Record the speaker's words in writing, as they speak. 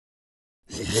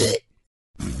Hey,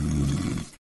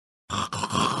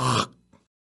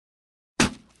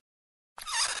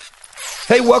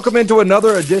 welcome into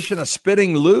another edition of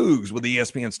Spitting Loogs with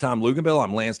ESPN's Tom Luganville.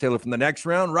 I'm Lance Taylor from The Next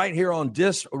Round right here on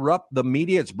Disrupt the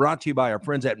Media. It's brought to you by our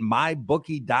friends at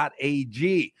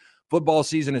mybookie.ag. Football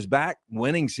season is back.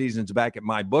 Winning season's back at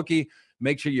MyBookie.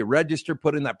 Make sure you register,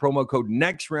 put in that promo code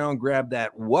Next Round, grab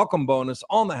that welcome bonus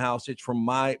on the house. It's from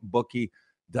mybookie.ag.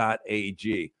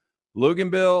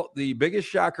 Luganville, the biggest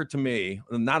shocker to me,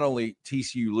 not only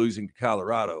TCU losing to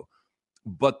Colorado,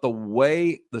 but the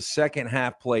way the second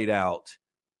half played out,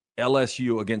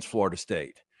 LSU against Florida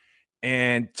State.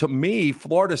 And to me,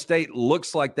 Florida State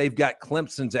looks like they've got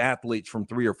Clemson's athletes from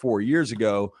 3 or 4 years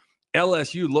ago.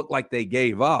 LSU looked like they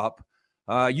gave up.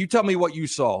 You tell me what you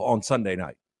saw on Sunday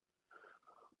night.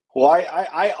 Well,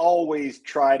 I always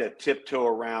try to tiptoe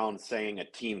around saying a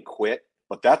team quit,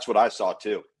 but that's what I saw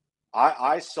too.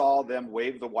 I saw them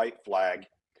wave the white flag.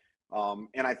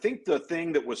 And I think the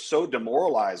thing that was so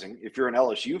demoralizing, if you're an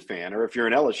LSU fan or if you're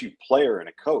an LSU player and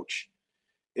a coach,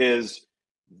 is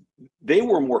they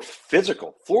were more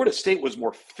physical. Florida State was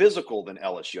more physical than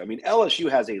LSU. I mean, LSU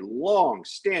has a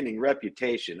long-standing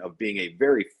reputation of being a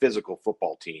very physical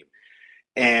football team.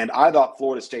 And I thought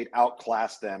Florida State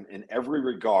outclassed them in every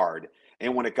regard.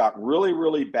 And when it got really,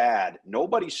 really bad,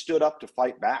 nobody stood up to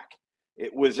fight back.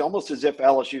 It was almost as if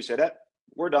LSU said,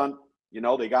 we're done. You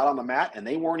know, they got on the mat and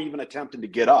they weren't even attempting to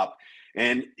get up.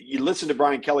 And you listen to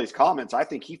Brian Kelly's comments, I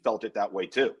think he felt it that way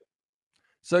too.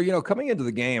 So, you know, coming into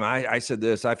the game, I said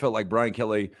this, I felt like Brian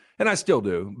Kelly, and I still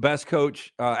do, best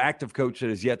coach, active coach that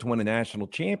has yet to win a national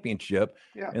championship.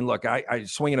 Yeah. And look, I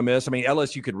swing and a miss. I mean,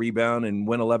 LSU could rebound and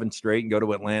win 11 straight and go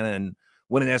to Atlanta and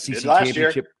win an SEC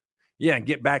championship. Yeah, and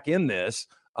get back in this.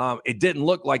 It didn't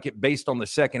look like it based on the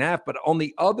second half, but on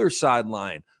the other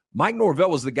sideline, Mike Norvell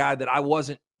was the guy that I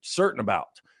wasn't certain about,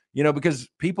 you know, because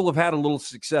people have had a little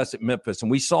success at Memphis,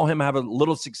 and we saw him have a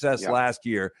little success last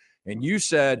year. And you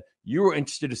said you were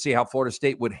interested to see how Florida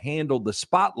State would handle the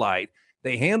spotlight.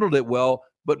 They handled it well,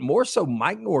 but more so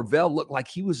Mike Norvell looked like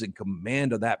he was in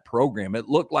command of that program. It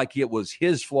looked like it was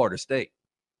his Florida State.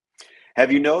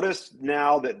 Have you noticed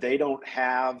now that they don't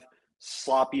have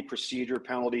sloppy procedure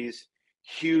penalties,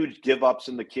 huge give-ups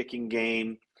in the kicking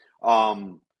game,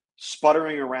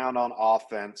 sputtering around on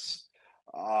offense?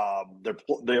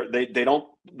 They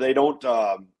don't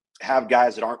have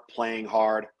guys that aren't playing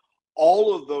hard.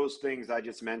 All of those things I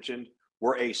just mentioned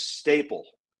were a staple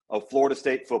of Florida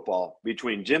State football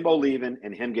between Jimbo leaving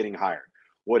and him getting hired.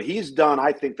 What he's done,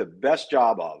 I think, the best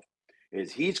job of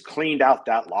is he's cleaned out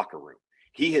that locker room.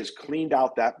 He has cleaned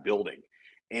out that building.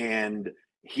 And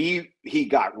he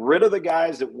got rid of the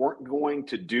guys that weren't going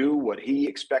to do what he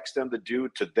expects them to do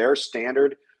to their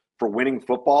standard for winning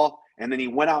football. And then he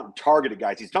went out and targeted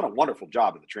guys. He's done a wonderful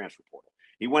job in the transfer portal.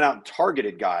 He went out and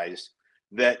targeted guys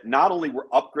that not only were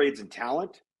upgrades in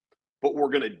talent, but were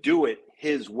going to do it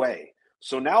his way.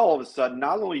 So now all of a sudden,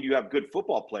 not only do you have good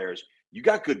football players, you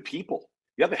got good people.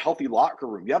 You have a healthy locker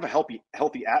room. You have a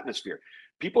healthy atmosphere.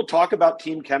 People talk about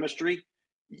team chemistry.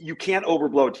 You can't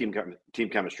overblow team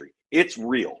chemistry. It's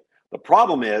real. The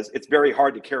problem is it's very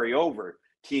hard to carry over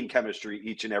team chemistry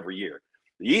each and every year.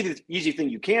 The easy thing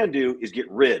you can do is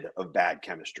get rid of bad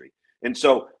chemistry. And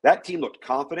so that team looked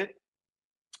confident.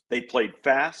 They played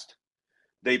fast.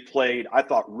 They played, I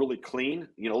thought, really clean.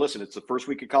 You know, listen, it's the first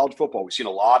week of college football. We've seen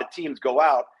a lot of teams go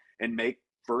out and make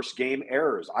first game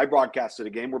errors. I broadcasted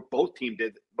a game where both teams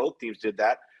did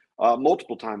that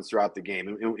multiple times throughout the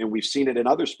game, and we've seen it in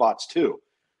other spots too.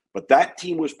 But that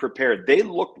team was prepared. They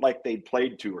looked like they'd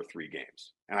played 2 or 3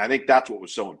 games, and I think that's what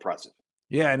was so impressive.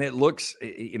 Yeah, and it looks,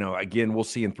 you know, again, we'll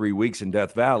see in 3 weeks in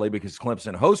Death Valley because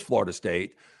Clemson hosts Florida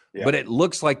State. Yeah. But it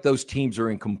looks like those teams are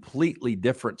in completely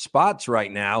different spots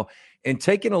right now. And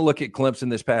taking a look at Clemson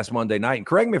this past Monday night, and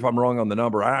correct me if I'm wrong on the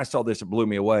number, I saw this, it blew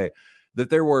me away, that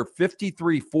there were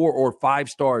 53 4 or 5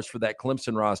 stars for that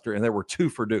Clemson roster, and there were 2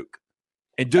 for Duke.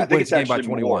 And Duke wins the game by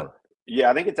 21. More.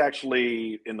 Yeah, I think it's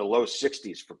actually in the low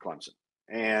 60s for Clemson.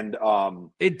 And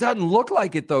it doesn't look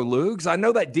like it, though, Loogs. I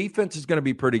know that defense is going to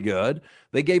be pretty good.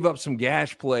 They gave up some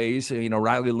gash plays. You know,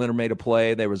 Riley Leonard made a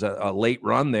play. There was a late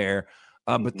run there.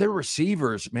 But their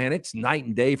receivers, man, it's night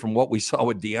and day from what we saw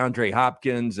with DeAndre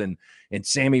Hopkins and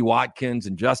Sammy Watkins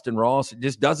and Justin Ross. It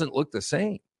just doesn't look the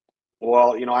same.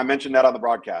 Well, you know, I mentioned that on the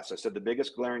broadcast. I said the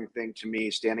biggest glaring thing to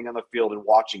me standing on the field and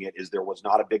watching it is there was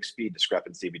not a big speed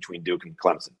discrepancy between Duke and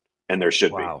Clemson. And there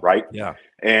should be, right? Yeah.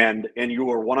 And you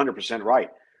were 100% right.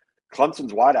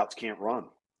 Clemson's wideouts can't run.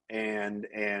 And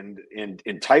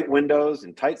in tight windows,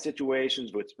 in tight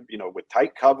situations with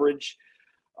tight coverage,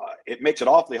 it makes it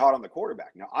awfully hard on the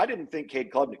quarterback. Now, I didn't think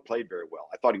Cade Klubnik played very well.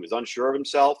 I thought he was unsure of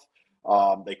himself.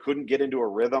 They couldn't get into a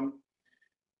rhythm.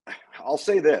 I'll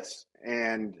say this,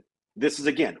 and this is,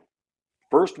 again,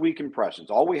 first week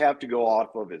impressions. All we have to go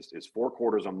off of is 4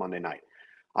 quarters on Monday night.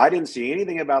 I didn't see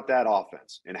anything about that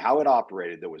offense and how it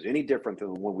operated that was any different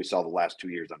than the one we saw the last 2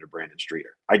 years under Brandon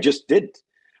Streeter. I just didn't.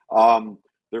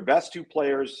 Their best 2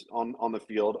 players on the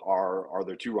field are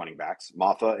their 2 running backs,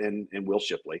 Maffa and Will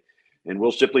Shipley. And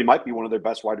Will Shipley might be one of their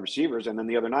best wide receivers. And then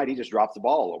the other night, he just dropped the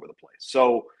ball all over the place.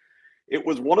 So it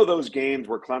was one of those games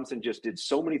where Clemson just did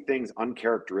so many things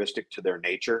uncharacteristic to their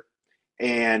nature.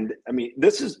 And I mean,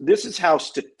 this is how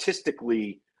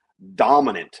statistically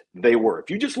dominant they were. If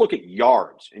you just look at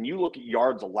yards and you look at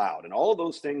yards allowed and all of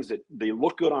those things that they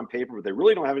look good on paper, but they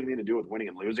really don't have anything to do with winning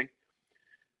and losing.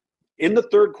 In the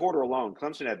third quarter alone,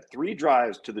 Clemson had 3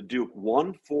 drives to the Duke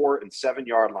 1, 4, and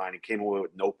 7-yard line and came away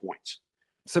with no points.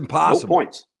 It's impossible. No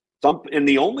points. And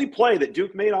the only play that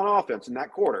Duke made on offense in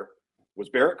that quarter was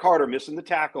Barrett Carter missing the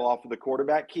tackle off of the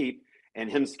quarterback keep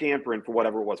and him scampering for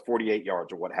whatever it was, 48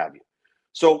 yards or what have you.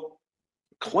 So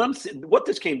Clemson, what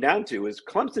this came down to is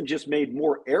Clemson just made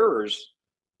more errors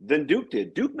than Duke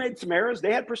did. Duke made some errors.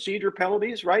 They had procedure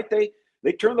penalties, right? They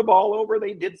turned the ball over.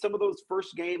 They did some of those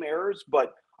first game errors.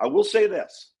 But I will say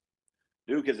this,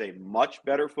 Duke is a much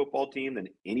better football team than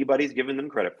anybody's given them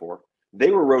credit for. They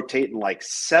were rotating like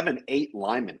 7, 8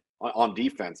 linemen on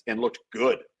defense and looked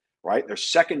good, right? Their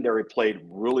secondary played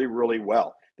really, really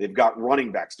well. They've got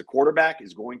running backs. The quarterback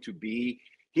is going to be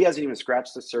 – he hasn't even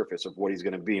scratched the surface of what he's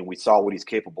going to be, and we saw what he's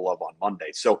capable of on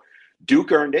Monday. So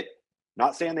Duke earned it.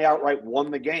 Not saying they outright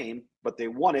won the game, but they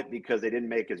won it because they didn't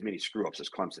make as many screw-ups as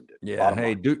Clemson did. Yeah,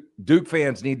 hey, Duke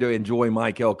fans need to enjoy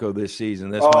Mike Elko this season.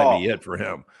 This might be it for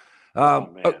him.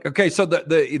 Okay, so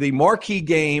the marquee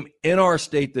game in our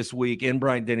state this week in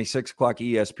Bryant-Denny, 6 o'clock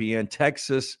ESPN,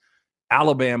 Texas,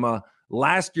 Alabama.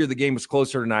 Last year, the game was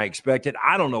closer than I expected.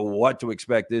 I don't know what to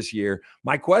expect this year.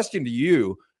 My question to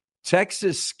you,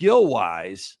 Texas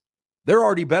skill-wise, they're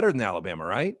already better than Alabama,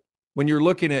 right? When you're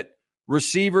looking at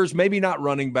receivers, maybe not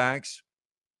running backs,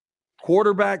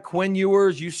 quarterback, Quinn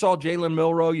Ewers, you saw Jalen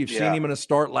Milroe. You've seen him in a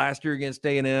start last year against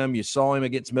A&M. You saw him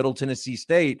against Middle Tennessee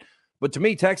State. But to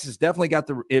me, Texas definitely got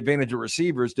the advantage of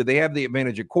receivers. Do they have the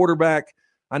advantage of quarterback?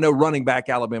 I know running back,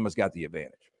 Alabama's got the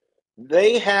advantage.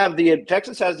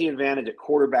 Texas has the advantage at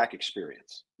quarterback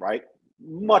experience, right?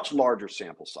 Much larger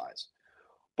sample size.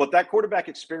 But that quarterback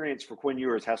experience for Quinn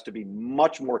Ewers has to be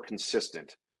much more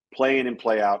consistent, play in and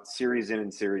play out, series in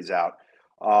and series out.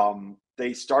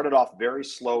 They started off very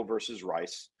slow versus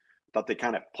Rice. Thought they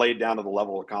kind of played down to the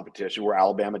level of competition where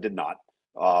Alabama did not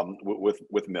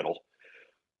with Middle.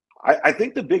 I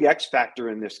think the big X factor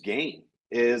in this game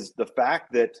is the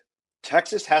fact that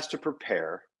Texas has to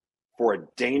prepare for a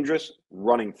dangerous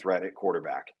running threat at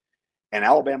quarterback, and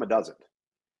Alabama doesn't.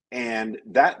 And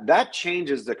that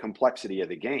changes the complexity of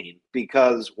the game,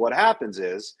 because what happens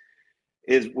is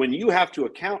when you have to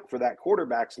account for that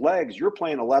quarterback's legs, you're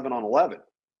playing 11 on 11.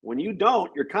 When you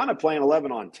don't, you're kind of playing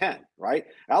 11 on 10, right?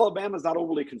 Alabama's not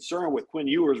overly concerned with Quinn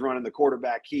Ewers running the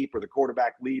quarterback keep or the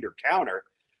quarterback lead or counter.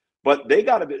 But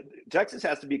Texas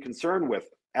has to be concerned with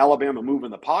Alabama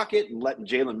moving the pocket and letting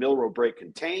Jalen Milroe break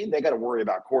contain. They got to worry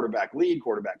about quarterback lead,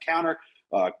 quarterback counter,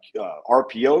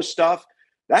 RPO stuff.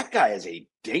 That guy is a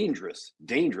dangerous,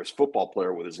 dangerous football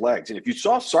player with his legs. And if you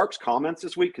saw Sark's comments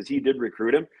this week, because he did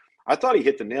recruit him, I thought he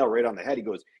hit the nail right on the head. He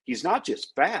goes, he's not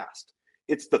just fast.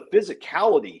 It's the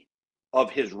physicality of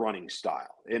his running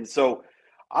style. And so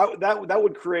that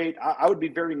would create – I would be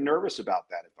very nervous about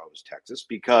that if I was Texas,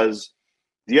 because –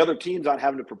 the other team's not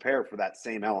having to prepare for that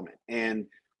same element. And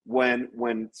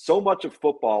when so much of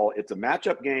football, it's a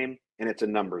matchup game and it's a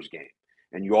numbers game.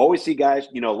 And you always see guys,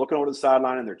 looking over the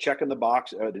sideline and they're checking the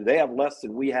box. Do they have less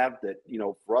than we have that,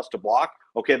 for us to block?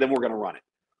 Okay, then we're going to run it.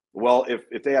 Well,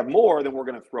 if they have more, then we're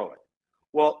going to throw it.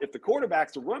 Well, if the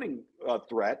quarterback's a running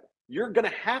threat, you're going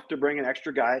to have to bring an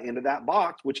extra guy into that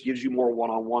box, which gives you more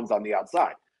one-on-ones on the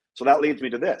outside. So that leads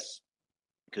me to this,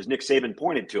 because Nick Saban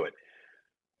pointed to it.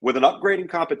 With an upgrading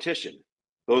competition,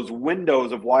 those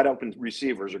windows of wide open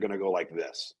receivers are going to go like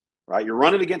this, right? You're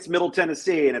running against Middle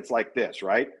Tennessee, and it's like this,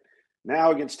 right?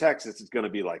 Now against Texas, it's going to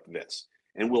be like this.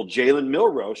 And will Jalen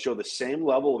Milroe show the same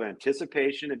level of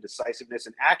anticipation and decisiveness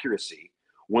and accuracy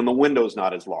when the window's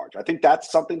not as large? I think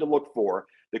that's something to look for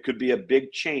that could be a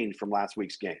big change from last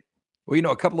week's game.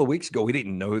 Well, a couple of weeks ago, we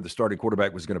didn't know who the starting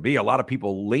quarterback was going to be. A lot of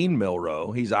people lean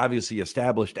Milroe. He's obviously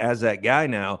established as that guy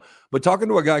now. But talking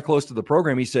to a guy close to the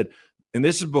program, he said, and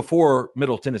this is before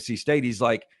Middle Tennessee State, he's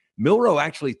like, Milroe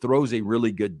actually throws a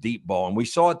really good deep ball. And we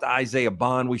saw it to Isaiah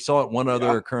Bond. We saw it one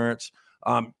other occurrence.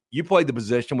 you played the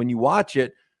position. When you watch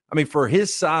it, I mean, for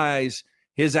his size,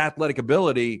 his athletic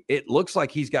ability, it looks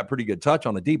like he's got pretty good touch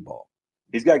on the deep ball.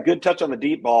 He's got good touch on the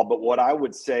deep ball, but what I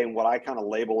would say and what I kind of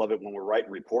label of it when we're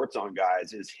writing reports on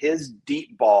guys is his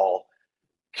deep ball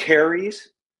carries,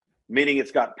 meaning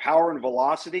it's got power and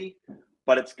velocity,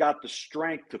 but it's got the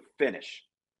strength to finish,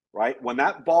 right?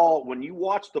 When you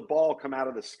watch the ball come out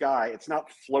of the sky, it's not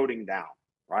floating down,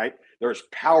 right? There's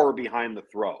power behind the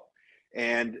throw.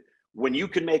 And when you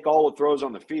can make all the throws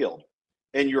on the field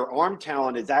and your arm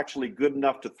talent is actually good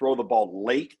enough to throw the ball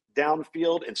late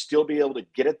downfield and still be able to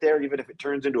get it there, even if it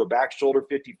turns into a back shoulder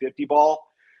 50-50 ball,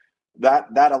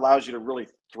 that allows you to really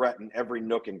threaten every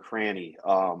nook and cranny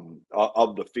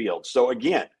of the field. So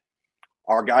again,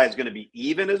 are guys going to be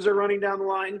even as they're running down the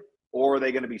line, or are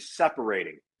they going to be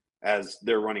separating as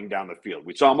they're running down the field?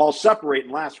 We saw them all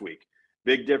separating last week.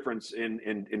 Big difference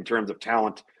in terms of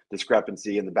talent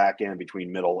discrepancy in the back end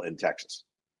between Middle and Texas.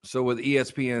 So with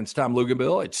ESPN's Tom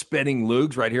Luginbill, it's Spitting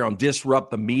Loogs right here on Disrupt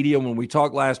the Media. When we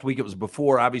talked last week, it was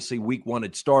before, obviously, week 1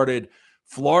 had started.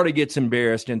 Florida gets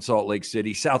embarrassed in Salt Lake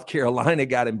City. South Carolina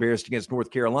got embarrassed against North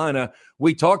Carolina.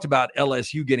 We talked about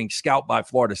LSU getting scalped by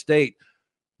Florida State.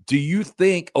 Do you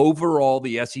think overall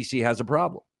the SEC has a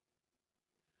problem?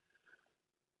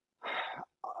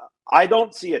 I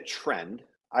don't see a trend.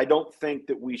 I don't think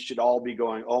that we should all be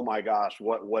going, oh my gosh,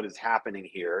 what is happening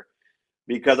here?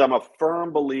 Because I'm a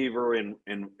firm believer in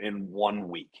 1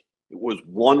 week. It was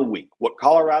 1 week. What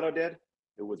Colorado did,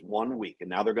 it was 1 week. And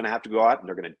now they're going to have to go out and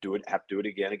they're going to have to do it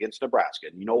again against Nebraska.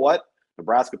 And you know what?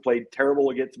 Nebraska played terrible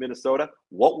against Minnesota.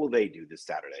 What will they do this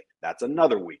Saturday? That's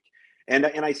another week. And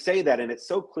I say that, and it's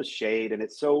so cliched, and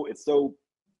it's so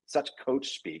such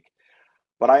coach speak.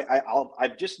 But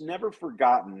I've just never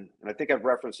forgotten, and I think I've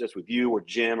referenced this with you or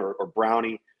Jim or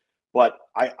Brownie, but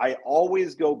I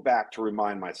always go back to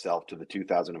remind myself to the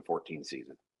 2014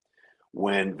 season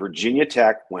when Virginia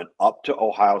Tech went up to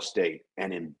Ohio State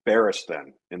and embarrassed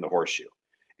them in the Horseshoe.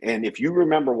 And if you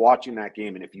remember watching that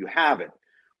game, and if you haven't,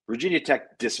 Virginia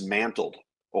Tech dismantled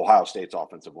Ohio State's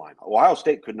offensive line. Ohio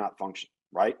State could not function,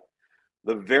 right?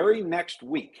 The very next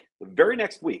week,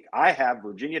 I have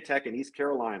Virginia Tech and East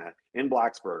Carolina in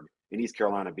Blacksburg, and East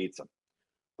Carolina beats them.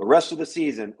 The rest of the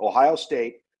season, Ohio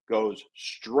State goes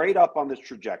straight up on this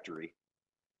trajectory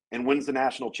and wins the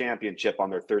national championship on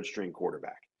their third-string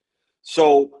quarterback.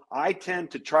 So I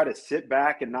tend to try to sit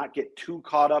back and not get too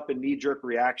caught up in knee-jerk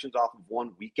reactions off of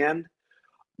one weekend.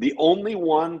 The only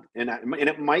one, and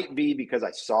it might be because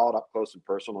I saw it up close and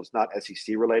personal, it's not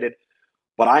SEC related,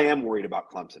 but I am worried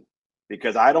about Clemson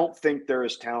because I don't think they're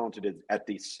as talented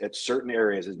at certain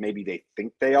areas as maybe they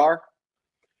think they are.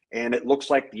 And it looks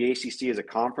like the ACC as a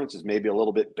conference is maybe a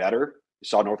little bit better. You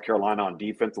saw North Carolina on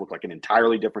defense look like an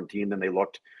entirely different team than they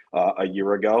looked a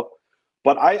year ago.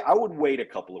 But I would wait a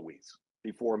couple of weeks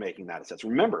before making that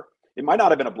assessment. Remember, it might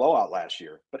not have been a blowout last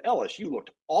year, but LSU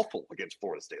looked awful against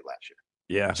Florida State last year.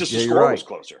 Yeah. It's just the score was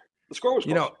closer. The score was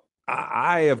closer. You know,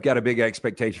 I have got a big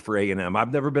expectation for A&M.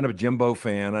 I've never been a Jimbo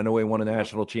fan. I know he won a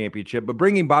national championship, but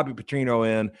bringing Bobby Petrino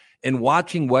in and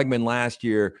watching Wegman last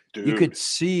year, you could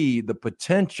see the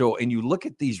potential. And you look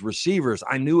at these receivers.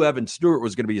 I knew Evan Stewart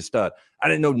was going to be a stud. I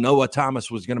didn't know Noah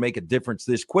Thomas was going to make a difference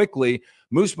this quickly.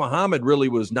 Moose Muhammad really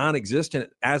was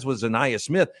non-existent, as was Anaya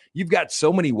Smith. You've got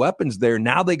so many weapons there.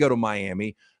 Now they go to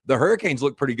Miami. The Hurricanes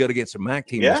look pretty good against the MAC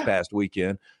team this past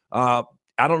weekend.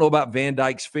 I don't know about Van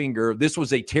Dyke's finger. This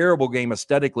was a terrible game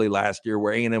aesthetically last year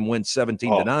where A&M wins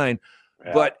 17-9.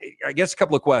 Yeah. But I guess a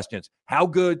couple of questions. How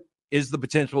good is the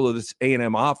potential of this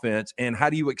A&M offense, and how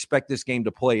do you expect this game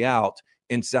to play out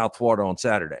in South Florida on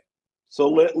Saturday? So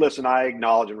listen, I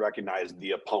acknowledge and recognize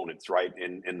the opponents, right,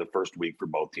 in the first week for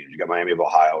both teams. You got Miami of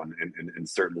Ohio and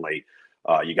certainly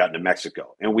you got New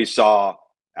Mexico. And we saw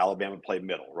Alabama play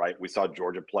Middle, right? We saw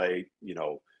Georgia play,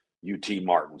 UT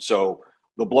Martin. So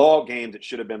the blowout games that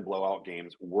should have been blowout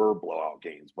games were blowout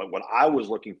games. But what I was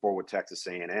looking for with Texas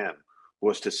A&M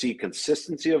was to see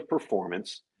consistency of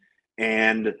performance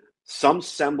and some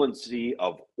semblance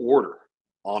of order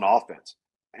on offense.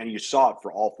 And you saw it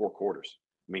for all four quarters.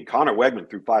 I mean, Connor Wegman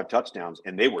threw 5 touchdowns,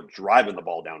 and they were driving the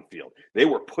ball downfield. They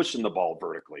were pushing the ball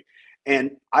vertically.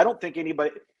 And I don't think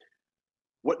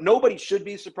what nobody should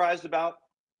be surprised about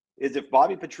is if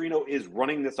Bobby Petrino is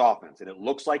running this offense, and it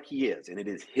looks like he is, and it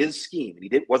is his scheme, and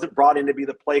he wasn't brought in to be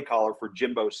the play caller for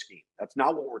Jimbo's scheme. That's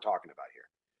not what we're talking about here.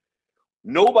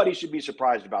 Nobody should be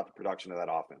surprised about the production of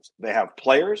that offense. They have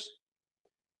players,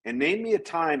 and name me a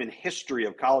time in history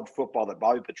of college football that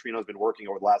Bobby Petrino has been working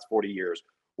over the last 40 years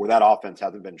where that offense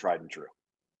hasn't been tried and true.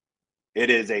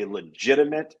 It is a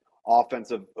legitimate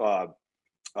offensive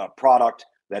product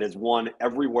that has won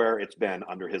everywhere it's been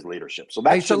under his leadership. So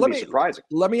that shouldn't be surprising.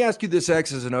 Let me ask you this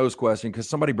X's and O's question, because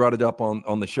somebody brought it up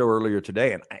on the show earlier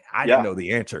today, and I didn't know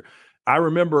the answer. I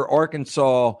remember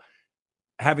Arkansas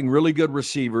having really good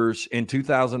receivers in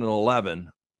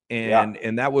 2011,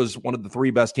 and that was one of the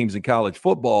 3 best teams in college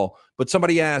football. But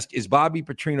somebody asked, is Bobby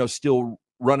Petrino still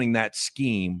running that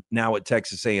scheme now at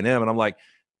Texas A&M? And I'm like,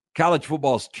 college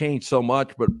football's changed so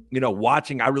much, but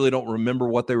watching, I really don't remember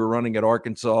what they were running at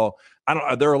Arkansas.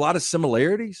 Are there a lot of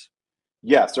similarities?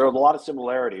 Yes, there are a lot of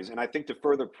similarities. And I think to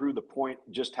further prove the point,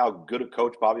 just how good a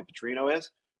coach Bobby Petrino is,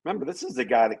 remember, this is the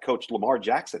guy that coached Lamar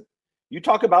Jackson. You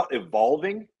talk about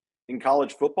evolving in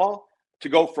college football to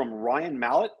go from Ryan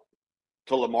Mallett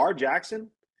to Lamar Jackson.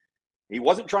 He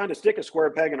wasn't trying to stick a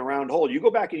square peg in a round hole. You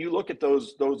go back and you look at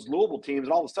those Louisville teams,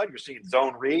 and all of a sudden you're seeing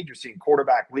zone read, you're seeing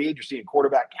quarterback lead, you're seeing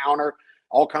quarterback counter,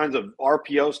 all kinds of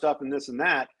RPO stuff and this and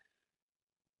that.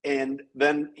 And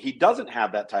then he doesn't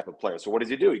have that type of player. So what does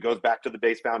he do? He goes back to the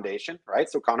base foundation, right?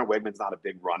 So Connor Wegman's not a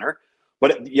big runner.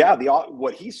 But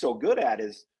what he's so good at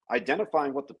is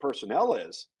identifying what the personnel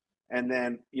is and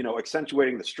then,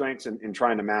 accentuating the strengths and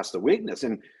trying to mask the weakness.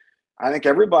 And I think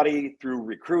everybody through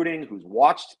recruiting who's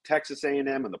watched Texas A&M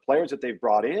and the players that they've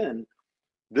brought in,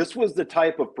 this was the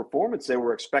type of performance they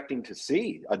were expecting to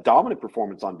see, a dominant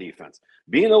performance on defense,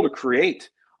 being able to create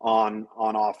on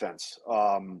offense,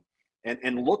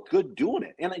 and look good doing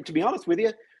it. And to be honest with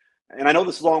you, and I know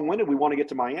this is long-winded, we want to get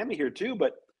to Miami here too,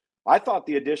 but I thought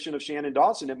the addition of Shannon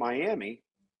Dawson at Miami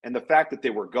and the fact that they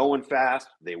were going fast,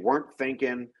 they weren't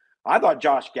thinking, I thought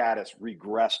Josh Gaddis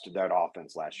regressed to that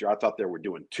offense last year. I thought they were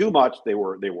doing too much. They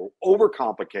were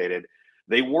overcomplicated.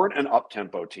 They weren't an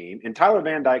up-tempo team, and Tyler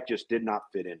Van Dyke just did not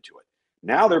fit into it.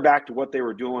 Now they're back to what they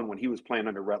were doing when he was playing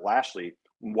under Rhett Lashley,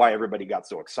 and why everybody got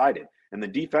so excited. And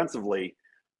then defensively,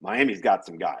 Miami's got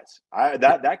some guys.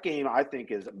 That game, I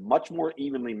think, is much more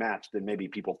evenly matched than maybe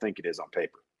people think it is on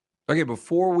paper. Okay,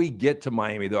 before we get to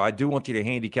Miami, though, I do want you to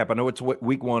handicap. I know it's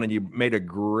week 1, and you made a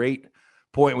great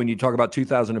point when you talk about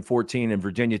 2014 and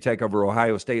Virginia Tech over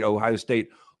Ohio State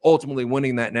ultimately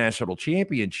winning that national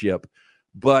championship.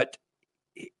 But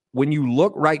when you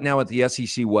look right now at the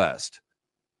SEC West,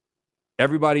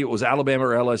 everybody, it was Alabama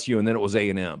or LSU, and then it was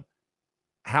A&M.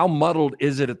 How muddled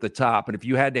is it at the top? And if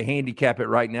you had to handicap it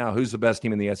right now, who's the best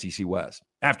team in the SEC West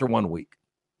after 1 week?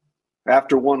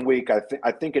 After 1 week,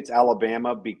 I think it's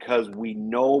Alabama, because we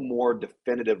know more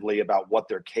definitively about what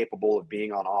they're capable of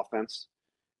being on offense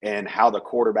and how the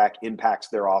quarterback impacts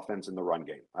their offense in the run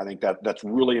game. I think that's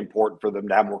really important for them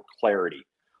to have more clarity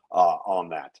on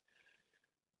that.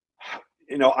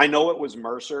 I know it was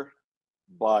Mercer,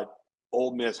 but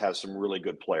Ole Miss has some really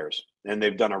good players, and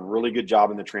they've done a really good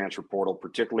job in the transfer portal,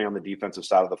 particularly on the defensive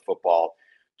side of the football.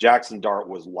 Jackson Dart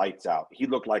was lights out. He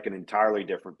looked like an entirely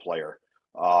different player.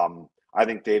 I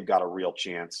think they've got a real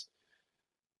chance.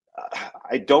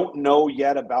 I don't know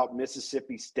yet about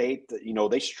Mississippi State.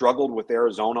 They struggled with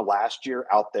Arizona last year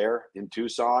out there in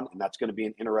Tucson, and that's going to be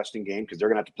an interesting game because they're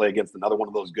going to have to play against another one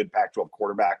of those good Pac-12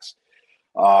 quarterbacks.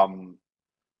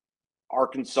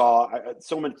 Arkansas,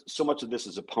 so much of this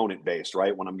is opponent-based,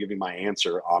 right? When I'm giving my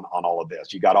answer on all of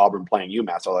this. You got Auburn playing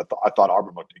UMass. So I thought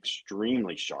Auburn looked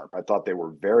extremely sharp. I thought they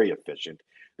were very efficient.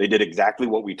 They did exactly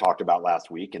what we talked about last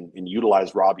week and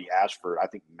utilized Robbie Ashford, I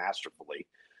think, masterfully.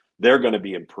 They're going to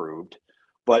be improved.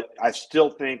 But I still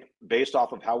think, based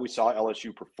off of how we saw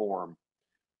LSU perform,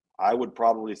 I would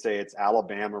probably say it's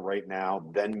Alabama right now,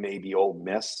 then maybe Ole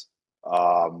Miss.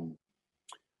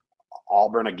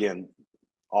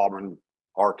 Auburn,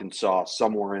 Arkansas,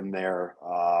 somewhere in there.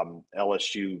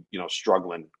 LSU,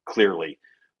 struggling clearly.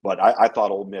 But I thought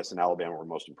Ole Miss and Alabama were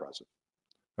most impressive.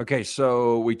 Okay,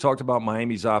 so we talked about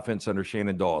Miami's offense under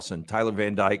Shannon Dawson. Tyler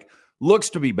Van Dyke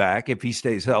looks to be back if he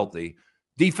stays healthy.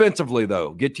 Defensively,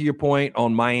 though, get to your point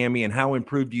on Miami, and how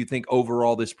improved do you think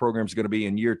overall this program is going to be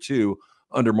in year 2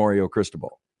 under Mario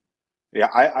Cristobal? Yeah,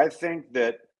 I think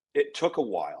that it took a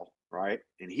while, right?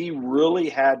 And he really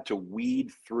had to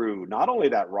weed through not only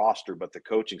that roster, but the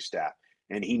coaching staff.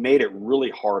 And he made it really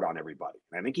hard on everybody.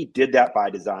 And I think he did that by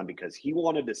design because he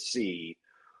wanted to see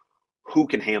who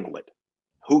can handle it,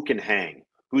 who can hang,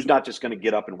 who's not just going to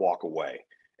get up and walk away.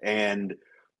 And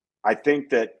I think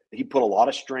that he put a lot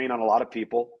of strain on a lot of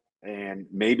people, and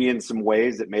maybe in some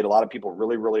ways that made a lot of people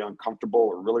really, really uncomfortable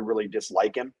or really, really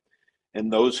dislike him.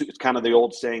 And it's kind of the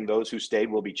old saying, those who stayed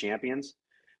will be champions.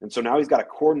 And so now he's got a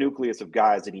core nucleus of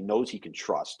guys that he knows he can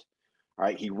trust. All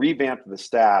right, he revamped the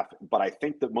staff, but I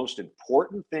think the most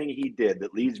important thing he did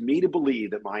that leads me to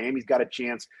believe that Miami's got a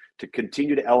chance to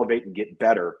continue to elevate and get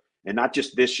better, and not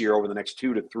just this year, over the next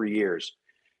 2 to 3 years,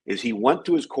 is he went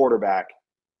to his quarterback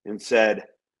and said,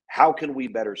 how can we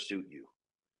better suit you?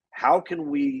 How can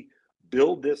we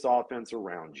build this offense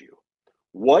around you?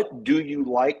 What do you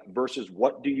like versus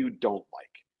what do you don't like?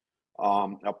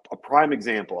 A prime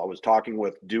example, I was talking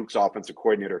with Duke's offensive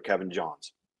coordinator, Kevin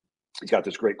Johns. He's got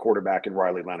this great quarterback in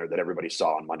Riley Leonard that everybody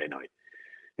saw on Monday night.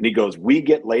 And he goes, we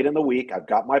get late in the week. I've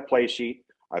got my play sheet.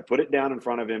 I put it down in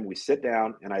front of him. We sit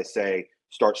down and I say,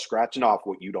 start scratching off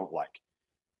what you don't like.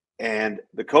 And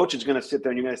the coach is going to sit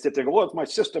there and you're going to sit there and go, well, it's my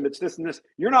system. It's this and this.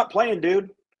 You're not playing, dude.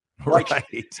 Like,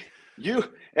 right. You,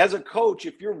 as a coach,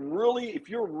 if you're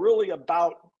really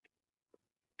about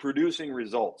producing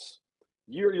results,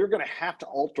 you're going to have to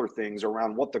alter things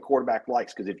around what the quarterback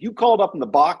likes. Because if you call it up in the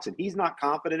box and he's not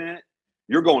confident in it,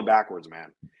 you're going backwards,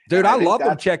 man. Dude, I love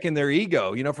them checking their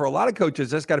ego. You know, for a lot of coaches,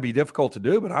 that's got to be difficult to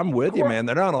do, but I'm with you, man.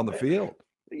 They're not on the field.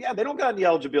 Yeah, they don't got any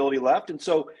eligibility left. And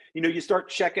so, you start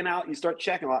checking out,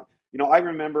 a lot. I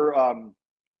remember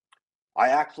I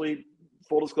actually,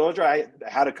 full disclosure, I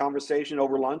had a conversation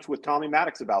over lunch with Tommy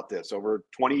Maddox about this over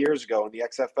 20 years ago in the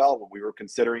XFL when we were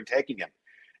considering taking him.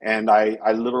 And I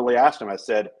literally asked him, I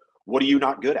said, what are you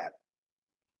not good at?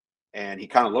 And he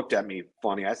kind of looked at me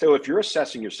funny. I said, well, if you're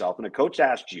assessing yourself and a coach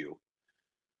asked you,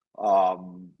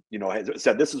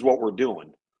 said, this is what we're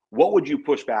doing, what would you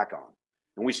push back on?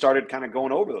 And we started kind of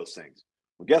going over those things.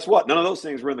 Well, guess what? None of those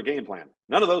things were in the game plan.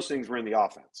 None of those things were in the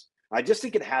offense. I just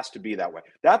think it has to be that way.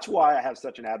 That's why I have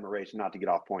such an admiration, not to get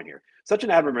off point here, such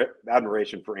an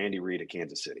admiration for Andy Reid at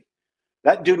Kansas City.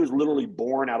 That dude was literally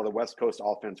born out of the West Coast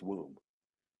offense womb.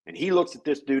 And he looks at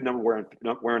this dude wearing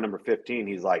number 15.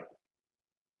 He's like,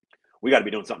 we got to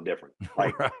be doing something different.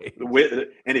 Like, right.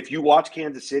 And if you watch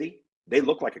Kansas City, they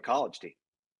look like a college team.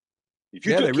 If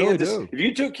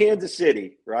you took Kansas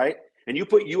City, right, and you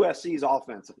put USC's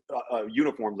offense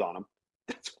uniforms on them,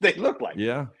 that's what they look like.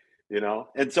 Yeah.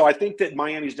 And so I think that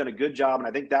Miami's done a good job, and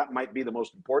I think that might be the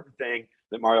most important thing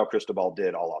that Mario Cristobal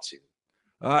did all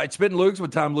offseason. It's Spittin' Loogs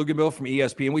with Tom Luganville from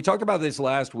ESPN. We talked about this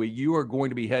last week. You are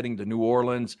going to be heading to New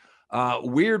Orleans.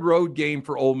 Weird road game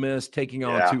for Ole Miss taking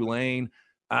on Tulane.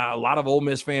 A lot of Ole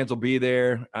Miss fans will be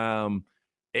there.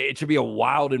 It should be a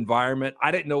wild environment.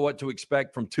 I didn't know what to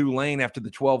expect from Tulane after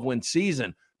the 12-win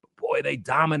season. But boy, they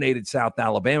dominated South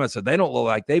Alabama, so they don't look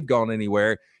like they've gone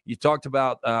anywhere. You talked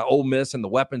about Ole Miss and the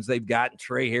weapons they've got, and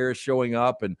Trey Harris showing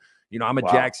up. And, I'm a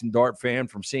Jackson Dart fan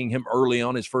from seeing him early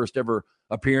on, his first ever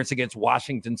appearance against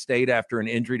Washington State after an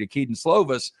injury to Keaton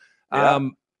Slovis. Yeah.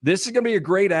 This is going to be a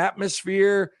great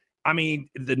atmosphere. I mean,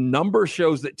 the number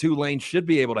shows that Tulane should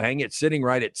be able to hang it, sitting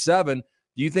right at 7.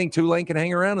 Do you think Tulane can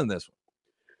hang around in this one?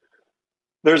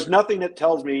 There's nothing that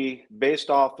tells me,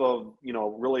 based off of,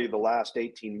 really the last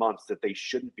 18 months, that they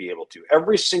shouldn't be able to.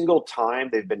 Every single time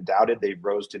they've been doubted, they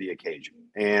rose to the occasion.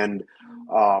 And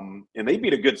they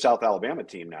beat a good South Alabama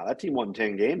team now. That team won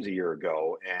 10 games a year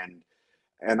ago.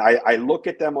 And I look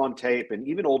at them on tape, and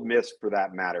even Ole Miss for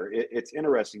that matter. It's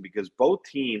interesting because both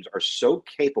teams are so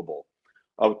capable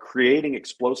of creating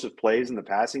explosive plays in the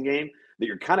passing game that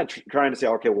you're kind of trying to say,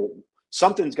 okay, well,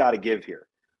 something's got to give here.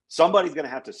 Somebody's going to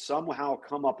have to somehow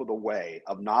come up with a way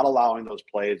of not allowing those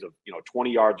plays of 20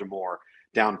 yards or more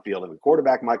downfield. And the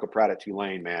quarterback, Michael Pratt at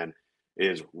Tulane, man,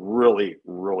 is really,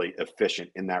 really efficient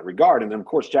in that regard. And then, of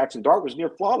course, Jackson Dart was near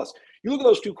flawless. You look at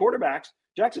those two quarterbacks,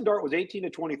 Jackson Dart was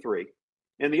 18-23,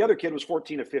 and the other kid was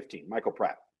 14-15, Michael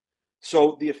Pratt.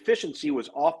 So the efficiency was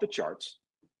off the charts.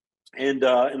 And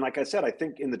like I said, I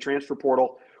think in the transfer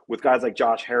portal with guys like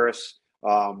Josh Harris,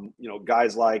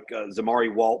 guys like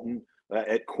Zamari Walton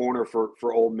at corner for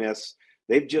Ole Miss,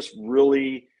 they've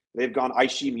gone.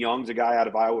 Isheem Young's a guy out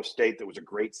of Iowa State that was a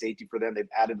great safety for them. They've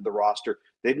added to the roster.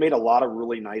 They've made a lot of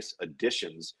really nice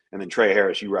additions. And then Trey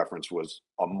Harris, you referenced, was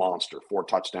a monster, 4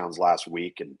 touchdowns last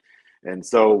week. And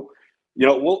so,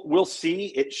 we'll see.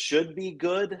 It should be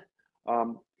good.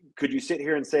 Could you sit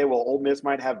here and say, well, Ole Miss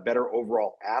might have better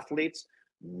overall athletes?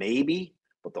 Maybe.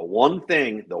 But the one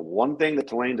thing that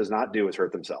Tulane does not do is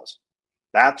hurt themselves.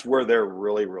 That's where they're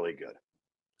really, really good.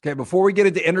 Okay, before we get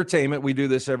into entertainment, we do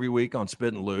this every week on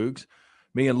Spittin' Loogs.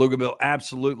 Me and Luganville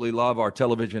absolutely love our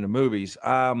television and movies.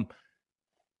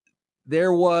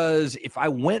 There was, if I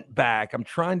went back, I'm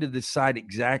trying to decide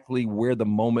exactly where the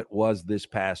moment was this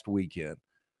past weekend.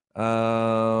 I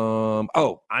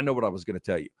know what I was going to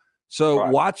tell you. So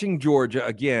watching Georgia,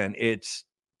 again, it's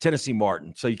Tennessee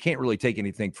Martin, so you can't really take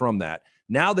anything from that.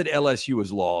 Now that LSU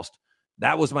has lost,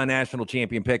 that was my national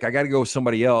champion pick. I got to go with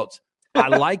somebody else. I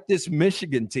like this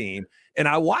Michigan team. And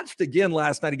I watched again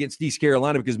last night against East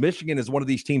Carolina because Michigan is one of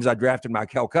these teams I drafted in my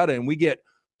Calcutta, and we get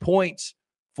points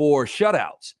for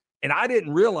shutouts. And I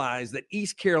didn't realize that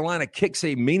East Carolina kicks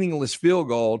a meaningless field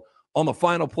goal on the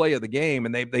final play of the game,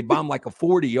 and they bomb like a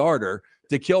 40-yarder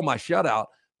to kill my shutout.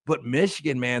 But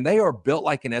Michigan, man, they are built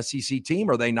like an SEC team,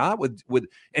 are they not?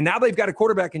 And now they've got a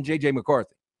quarterback in J.J.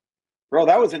 McCarthy. Bro,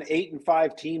 that was an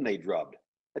 8-5 team they drubbed.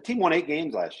 That team won 8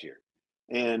 games last year.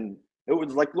 And it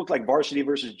was looked like varsity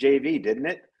versus JV, didn't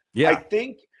it? Yeah. I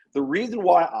think the reason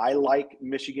why I like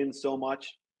Michigan so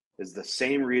much is the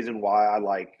same reason why I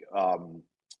like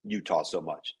Utah so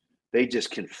much. They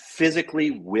just can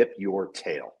physically whip your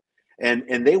tail.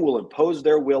 And they will impose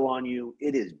their will on you.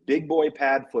 It is big boy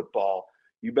pad football.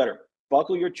 You better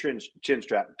buckle your chin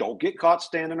strap. Don't get caught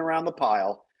standing around the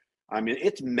pile. I mean,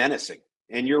 it's menacing.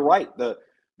 And you're right. The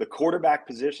quarterback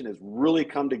position has really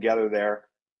come together there.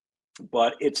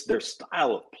 But it's their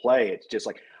style of play. It's just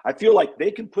like, I feel like they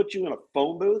can put you in a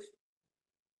phone booth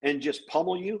and just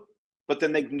pummel you, but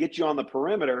then they can get you on the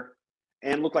perimeter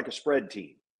and look like a spread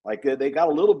team. Like they got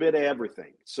a little bit of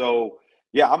everything. So,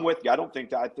 yeah, I'm with you.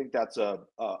 I think that's a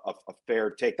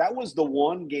fair take. That was the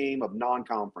one game of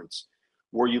non-conference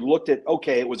where you looked at,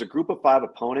 okay, it was a group of 5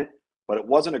 opponent, but it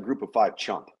wasn't a group of 5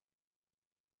 chump.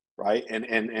 Right.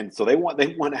 And so they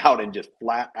went out and just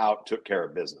flat out took care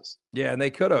of business. Yeah. And they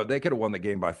could have won the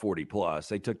game by 40 plus.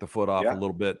 They took the foot off a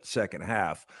little bit second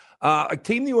half. A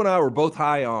team you and I were both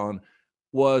high on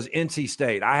was NC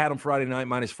State. I had them Friday night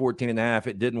minus 14.5.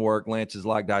 It didn't work.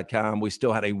 Lance'sLock.com. We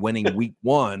still had a winning week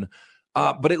 1.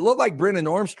 But it looked like Brennan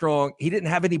Armstrong, he didn't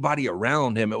have anybody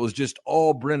around him. It was just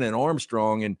all Brennan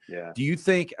Armstrong. And do you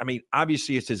think, I mean,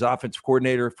 obviously it's his offensive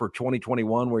coordinator for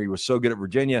 2021 where he was so good at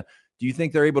Virginia. Do you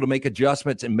think they're able to make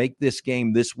adjustments and make this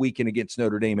game this weekend against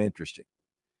Notre Dame interesting?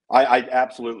 I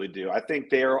absolutely do. I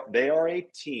think they are a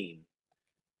team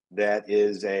that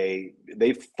is they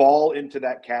fall into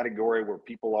that category where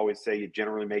people always say you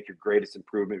generally make your greatest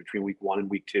improvement between week 1 and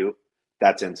week 2.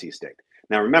 That's NC State.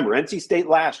 Now, remember, NC State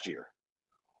last year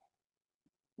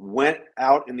went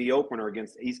out in the opener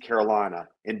against East Carolina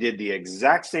and did the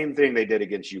exact same thing they did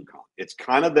against UConn. It's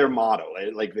kind of their motto.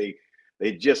 Like they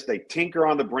tinker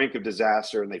on the brink of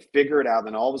disaster and they figure it out. And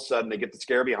then all of a sudden they get the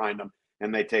scare behind them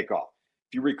and they take off.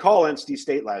 If you recall NC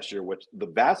State last year, which the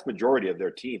vast majority of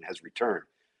their team has returned,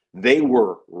 they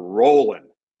were rolling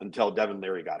until Devin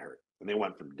Leary got hurt. And they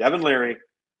went from Devin Leary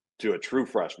to a true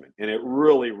freshman. And it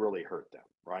really, really hurt them,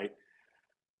 right?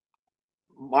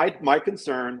 My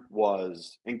concern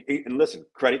was, and listen,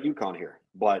 credit UConn here,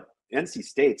 but NC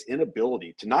State's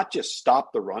inability to not just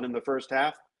stop the run in the first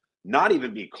half, not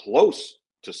even be close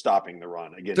to stopping the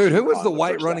run against. Dude, who was the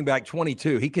white running back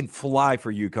 22? He can fly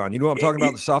for UConn. You know what I'm talking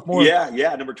about, the sophomore?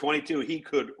 Yeah, number 22. He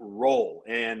could roll.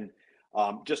 And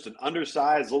just an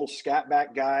undersized little scat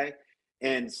back guy.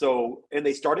 And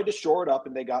they started to shore it up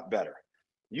and they got better.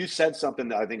 You said something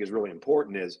that I think is really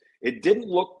important is it didn't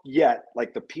look yet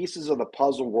like the pieces of the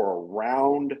puzzle were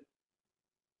around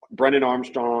Brennan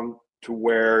Armstrong to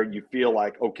where you feel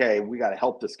like, okay, we got to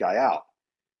help this guy out.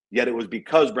 Yet it was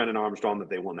because Brennan Armstrong that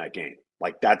they won that game.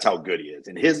 Like, that's how good he is.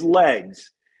 And his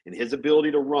legs and his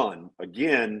ability to run,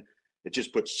 again, it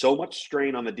just puts so much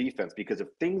strain on the defense because if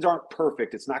things aren't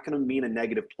perfect, it's not going to mean a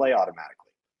negative play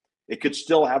automatically. It could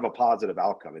still have a positive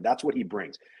outcome, and that's what he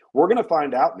brings. We're going to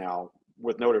find out now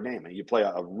with Notre Dame. And you play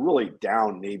a really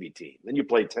down Navy team. Then you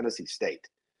play Tennessee State,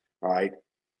 all right?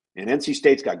 And NC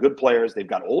State's got good players. They've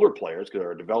got older players because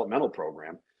they're a developmental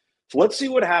program. So let's see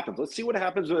what happens.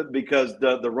 Because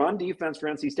the run defense for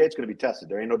NC State's going to be tested.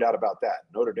 There ain't no doubt about that.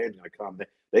 Notre Dame's going to come.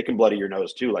 They can bloody your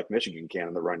nose too, like Michigan can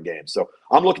in the run game. So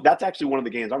that's actually one of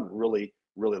the games I'm really,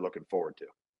 really looking forward to.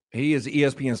 He is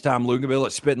ESPN's Tom Luginbill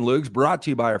at Spittin Loogs, brought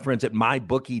to you by our friends at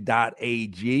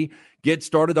mybookie.ag. Get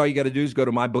started. All you got to do is go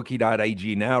to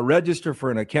mybookie.ag now. Register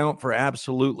for an account for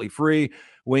absolutely free.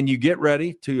 When you get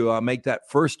ready to make that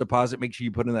first deposit, make sure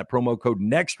you put in that promo code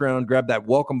next round. Grab that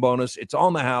welcome bonus. It's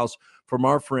on the house from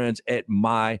our friends at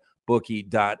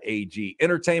mybookie.ag.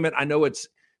 Entertainment, I know this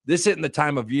isn't the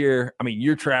time of year. I mean,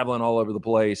 you're traveling all over the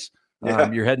place.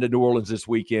 You're heading to New Orleans this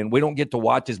weekend. We don't get to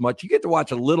watch as much. You get to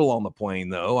watch a little on the plane,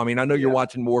 though. I mean, I know you're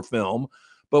watching more film,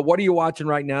 but what are you watching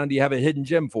right now? And do you have a hidden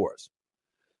gem for us?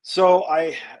 So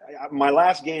my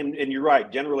last game, and you're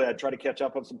right, generally I try to catch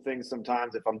up on some things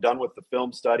sometimes if I'm done with the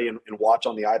film study and watch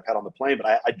on the iPad on the plane.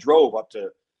 But I drove up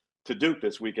to Duke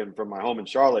this weekend from my home in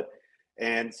Charlotte.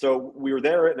 And so we were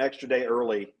there an extra day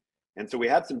early. And so we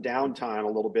had some downtime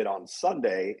a little bit on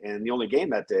Sunday, and the only game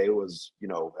that day was,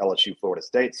 LSU, Florida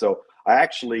State. So I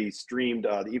actually streamed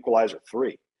the Equalizer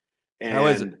 3. And how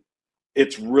is it?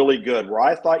 It's really good. Where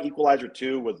I thought Equalizer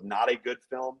 2 was not a good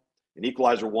film, and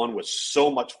Equalizer 1 was so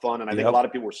much fun, and I think a lot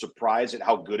of people were surprised at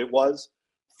how good it was.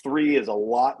 3 is a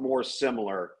lot more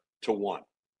similar to 1.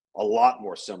 A lot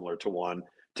more similar to 1.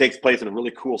 Takes place in a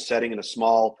really cool setting in a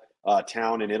small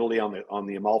town in Italy on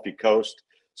the Amalfi Coast.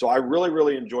 So I really,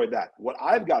 really enjoyed that. What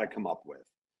I've got to come up with,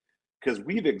 because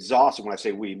we've exhausted, when I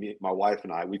say we, me, my wife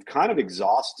and I, we've kind of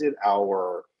exhausted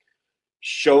our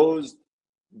shows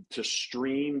to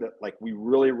stream that like we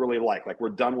really, really like. Like we're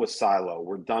done with Silo.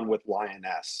 We're done with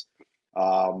Lioness.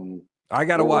 I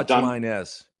got to watch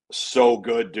Lioness. So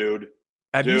good, dude.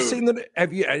 Have you seen the?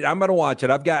 Have you? I'm gonna watch it.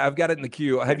 I've got it in the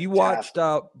queue. Have you watched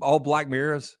all Black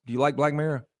Mirrors? Do you like Black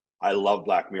Mirror? I love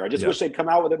Black Mirror. I just wish they'd come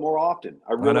out with it more often.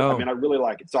 I really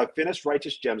like it. So I finished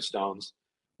Righteous Gemstones,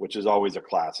 which is always a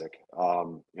classic.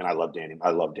 And I love Danny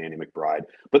McBride.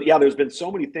 But yeah, there's been so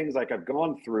many things like I've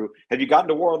gone through. Have you gotten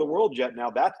to War of the Worlds yet?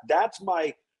 Now that's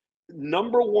my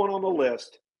number one on the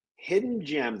list. Hidden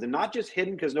gems, and not just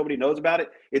hidden because nobody knows about it.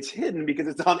 It's hidden because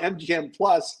it's on MGM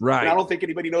Plus, right? And I don't think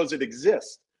anybody knows it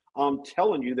exists. I'm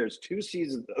telling you, there's 3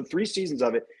 seasons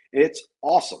of it, and it's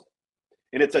awesome.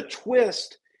 And it's a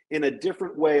twist in a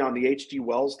different way on the H.G.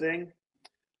 Wells thing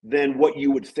than what you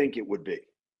would think it would be.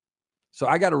 So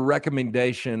I got a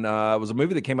recommendation. It was a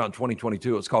movie that came out in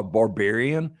 2022. It's called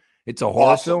Barbarian. It's a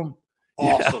horror film.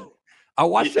 Awesome. Yeah. I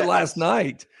watched it last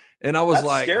night. And I was That's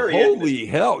like, scary, holy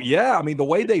hell. Yeah. I mean, the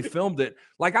way they filmed it,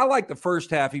 like I like the first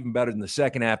half even better than the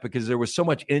second half because there was so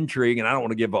much intrigue, and I don't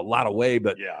want to give a lot away,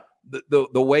 but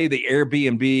the way the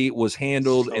Airbnb was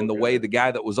handled and the way the guy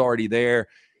that was already there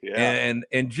and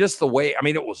just the way, I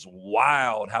mean, it was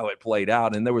wild how it played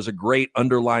out. And there was a great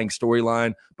underlying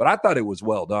storyline, but I thought it was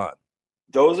well done.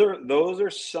 Those are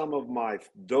some of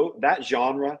that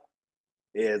genre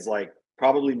is like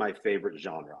probably my favorite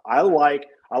genre. I like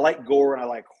gore and I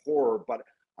like horror, but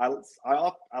I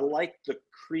like the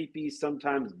creepy,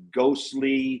 sometimes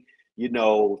ghostly,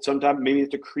 sometimes maybe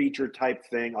it's a creature type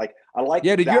thing. Like I like.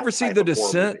 Yeah, did you ever see The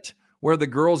Descent where the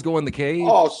girls go in the cave?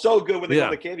 Oh, so good when they go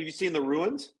in the cave. Have you seen The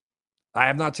Ruins? I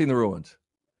have not seen The Ruins.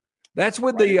 That's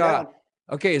with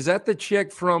okay, is that the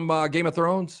chick from Game of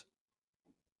Thrones?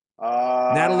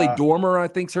 Natalie Dormer, I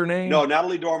think's her name. No,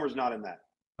 Natalie Dormer's not in that.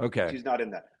 Okay. She's not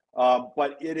in that.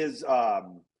 But it is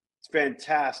it's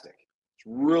fantastic. It's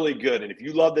really good. And if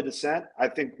you love The Descent, I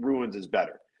think Ruins is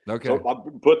better. Okay. So I'll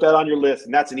put that on your list,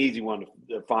 and that's an easy one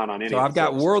to find on any. So I've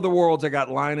got War of the Worlds, I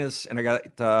got Linus, and I got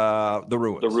The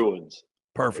Ruins. The Ruins.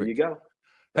 Perfect. There you go.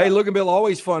 Hey, Look and Bill,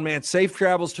 always fun, man. Safe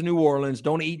travels to New Orleans.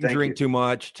 Don't eat and drink too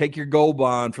much. Take your Gold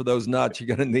Bond for those nuts.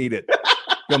 You're going to need it.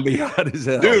 Going to be hot as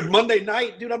hell. Dude, Monday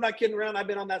night, I'm not kidding around. I've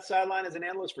been on that sideline as an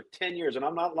analyst for 10 years, and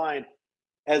I'm not lying.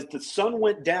 As the sun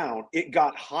went down, it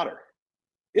got hotter.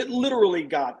 It literally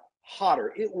got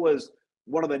hotter. It was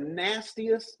one of the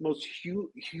nastiest, most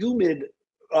humid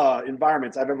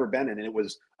environments I've ever been in, and it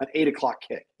was an 8:00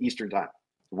 kick Eastern time.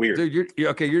 Weird. Dude,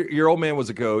 your old man was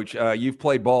a coach. You've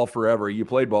played ball forever. You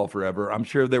played ball forever. I'm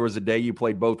sure there was a day you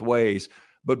played both ways.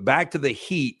 But back to the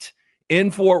heat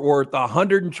in Fort Worth,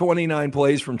 129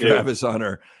 plays from Travis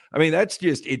Hunter. I mean, that's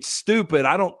just, it's stupid.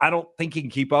 I don't think he can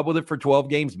keep up with it for 12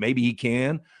 games. Maybe he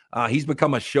can. He's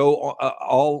become a show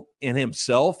all in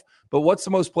himself. But what's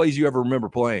the most plays you ever remember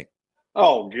playing?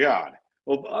 Oh, God.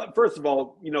 Well, first of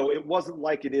all, it wasn't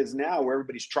like it is now where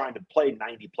everybody's trying to play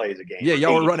 90 plays a game. Yeah,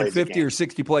 y'all were running 50 or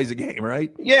 60 plays a game,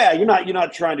 right? Yeah, you're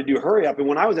not trying to do hurry up. And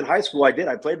when I was in high school, I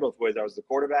played both ways. I was the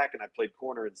quarterback and I played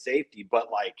corner and safety.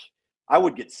 But like, I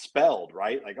would get spelled,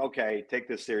 right? Like, okay, take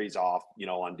this series off,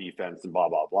 on defense and blah,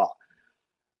 blah, blah.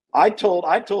 I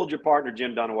told your partner,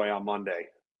 Jim Dunaway, on Monday,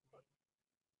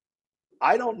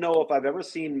 I don't know if I've ever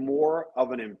seen more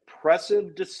of an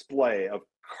impressive display of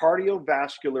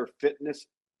cardiovascular fitness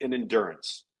and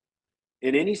endurance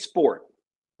in any sport.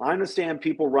 I understand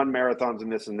people run marathons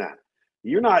and this and that.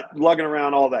 You're not lugging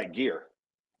around all that gear,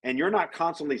 and you're not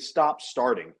constantly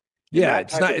starting. Yeah,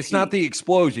 it's not the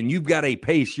explosion. You've got a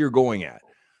pace you're going at.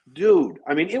 Dude,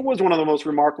 I mean, it was one of the most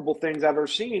remarkable things I've ever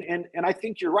seen. And I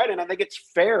think you're right. And I think it's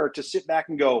fair to sit back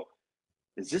and go,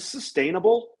 is this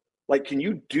sustainable? Like, can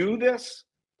you do this?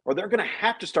 Or they're going to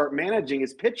have to start managing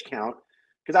his pitch count,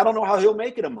 because I don't know how he'll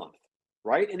make it a month,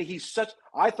 right? And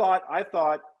I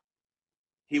thought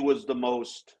he was the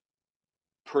most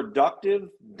productive,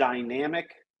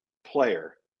 dynamic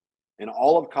player in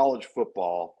all of college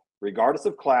football, regardless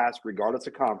of class, regardless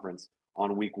of conference,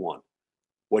 on week 1.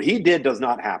 What he did does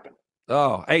not happen.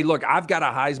 Oh, hey, look, I've got a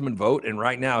Heisman vote, and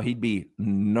right now he'd be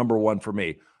number 1 for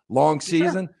me. Long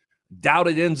season, doubt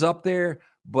it ends up there,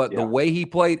 but the way he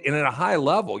played, and at a high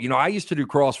level, I used to do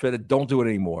CrossFit. I don't do it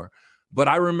anymore. But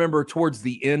I remember towards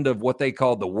the end of what they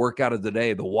called the workout of the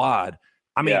day, the WOD,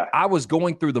 I mean, I was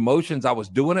going through the motions. I was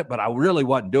doing it, but I really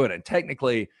wasn't doing it. And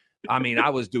technically, I mean, I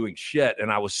was doing shit, and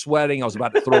I was sweating. I was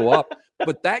about to throw up.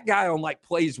 But that guy on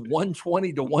plays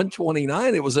 120 to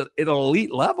 129, it was at an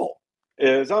elite level.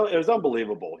 It was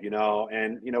unbelievable,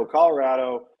 and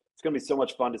Colorado, It's going to be so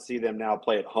much fun to see them now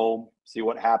play at home, see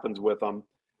what happens with them.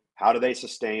 How do they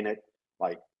sustain it?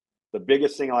 Like, the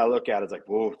biggest thing I look at is like,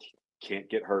 whoa, can't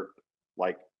get hurt.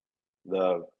 Like,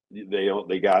 they're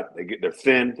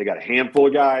thin. They got a handful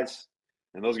of guys,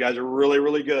 and those guys are really,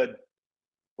 really good.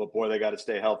 But boy, they got to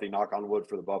stay healthy. Knock on wood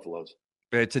for the Buffaloes.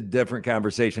 It's a different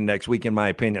conversation next week, in my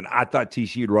opinion. I thought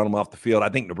TCU would run them off the field. I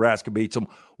think Nebraska beats them.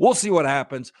 We'll see what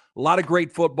happens. A lot of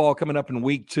great football coming up in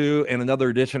week 2 and another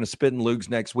edition of Spittin' Loogs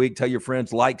next week. Tell your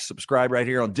friends, like, subscribe right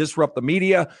here on Disrupt the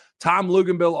Media. Tom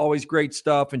Luganbill, always great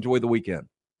stuff. Enjoy the weekend.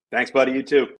 Thanks, buddy. You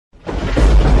too.